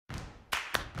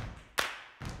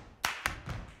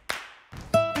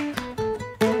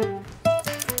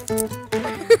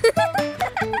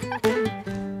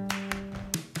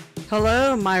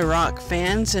Hello, my rock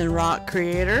fans and rock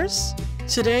creators.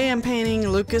 Today I'm painting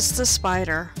Lucas the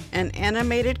Spider, an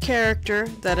animated character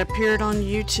that appeared on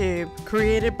YouTube,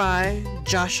 created by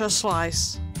Joshua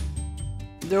Slice.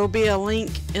 There will be a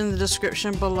link in the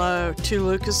description below to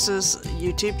Lucas's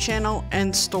YouTube channel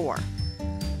and store.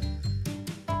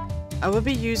 I will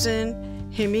be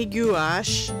using Hemi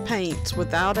Gouache paints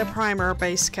without a primer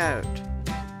base coat.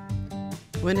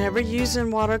 Whenever using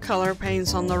watercolor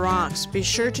paints on the rocks, be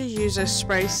sure to use a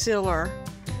spray sealer.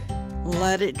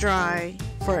 Let it dry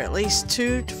for at least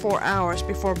 2 to 4 hours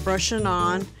before brushing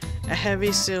on a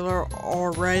heavy sealer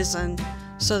or resin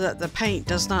so that the paint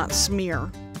does not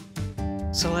smear.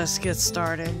 So let's get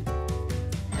started.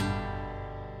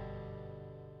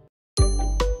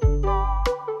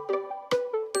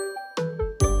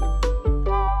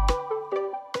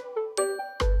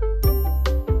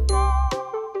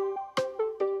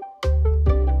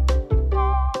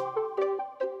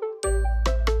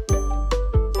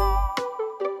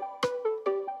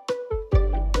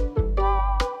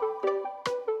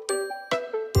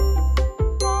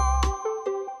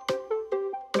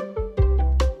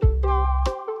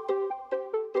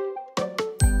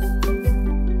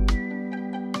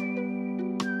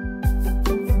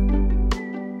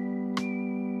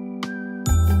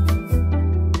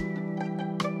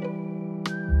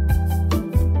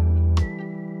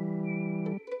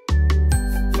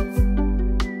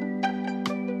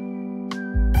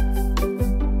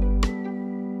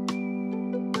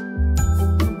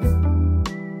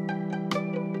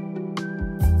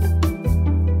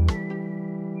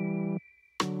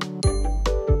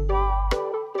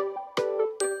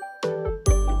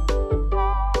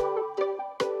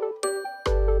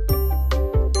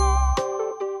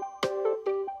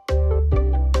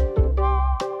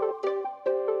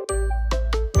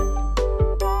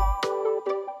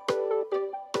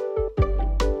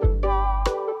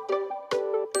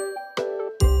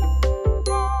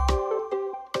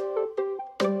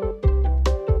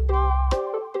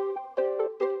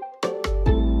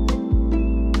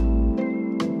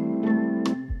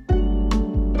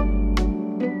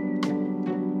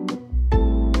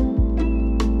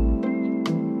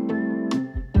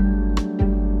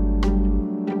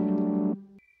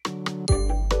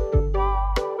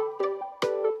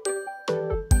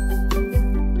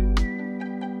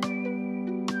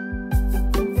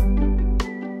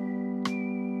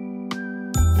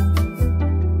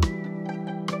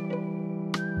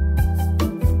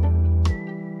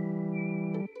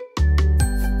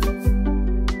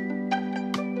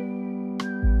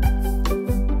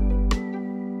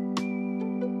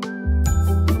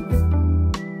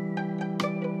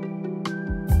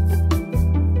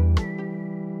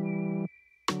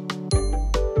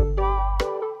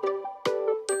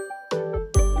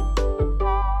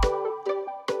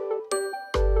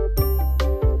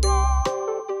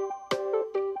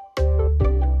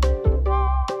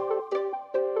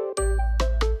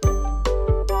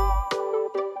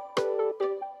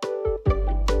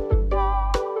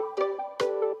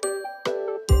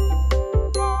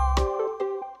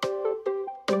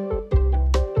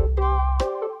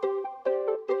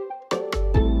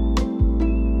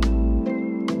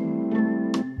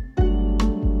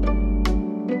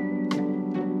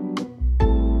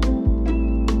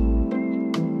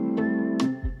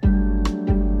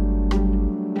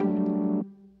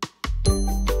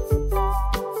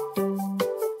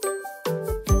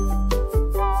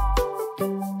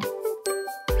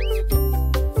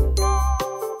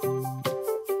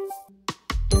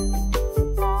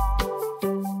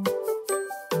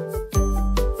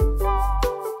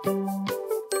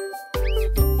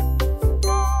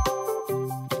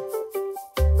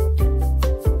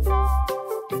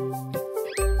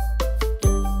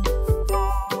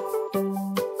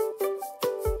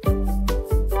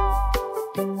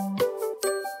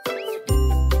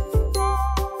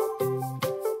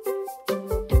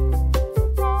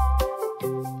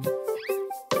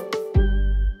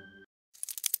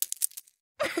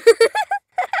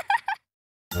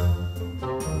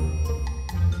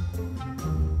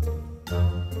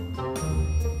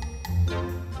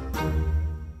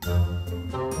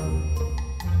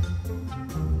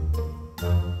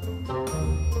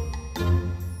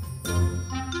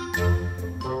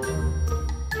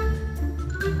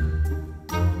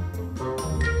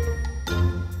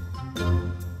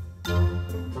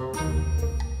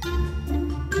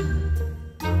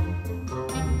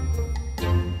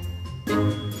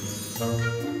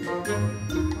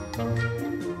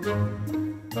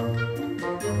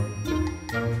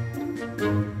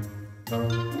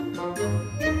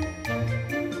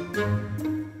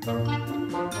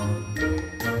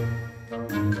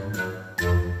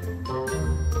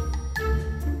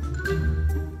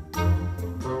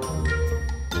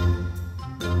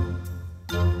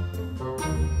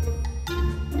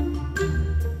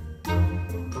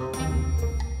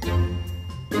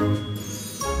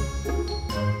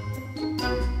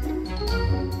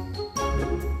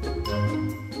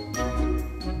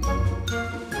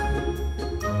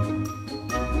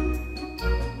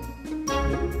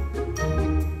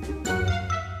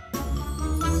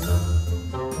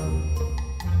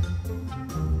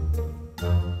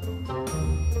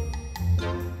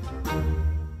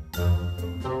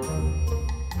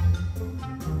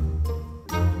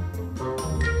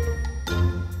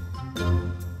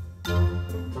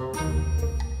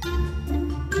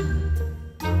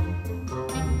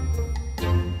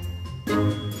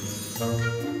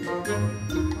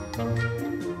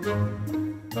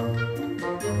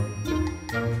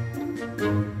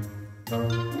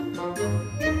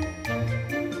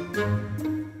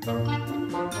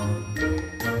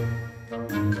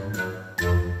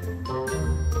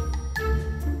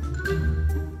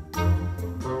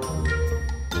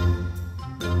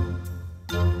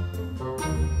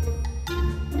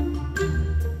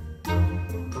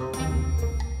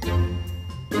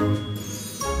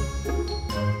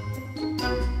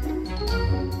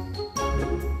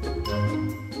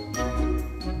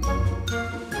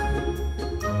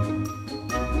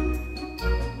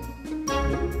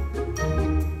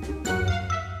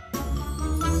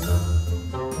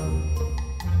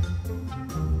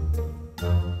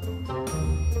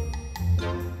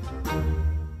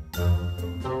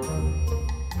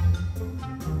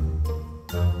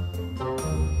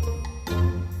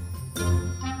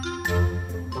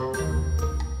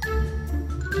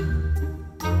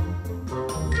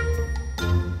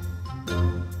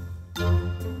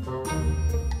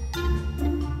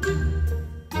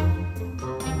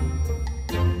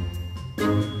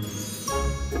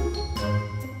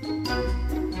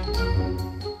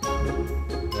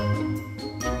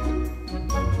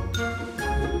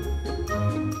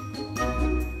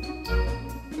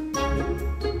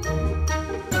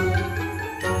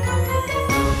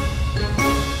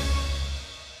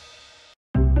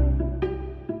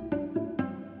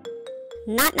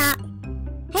 Knock knock.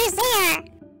 Who's there?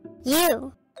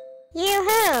 You. You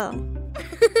who?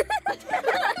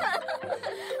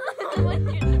 Oh my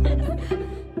goodness.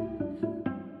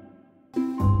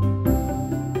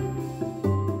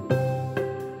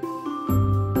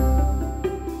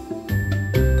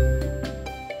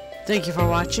 Thank you for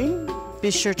watching.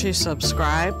 Be sure to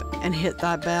subscribe and hit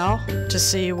that bell to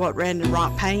see what Random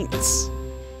Rock paints.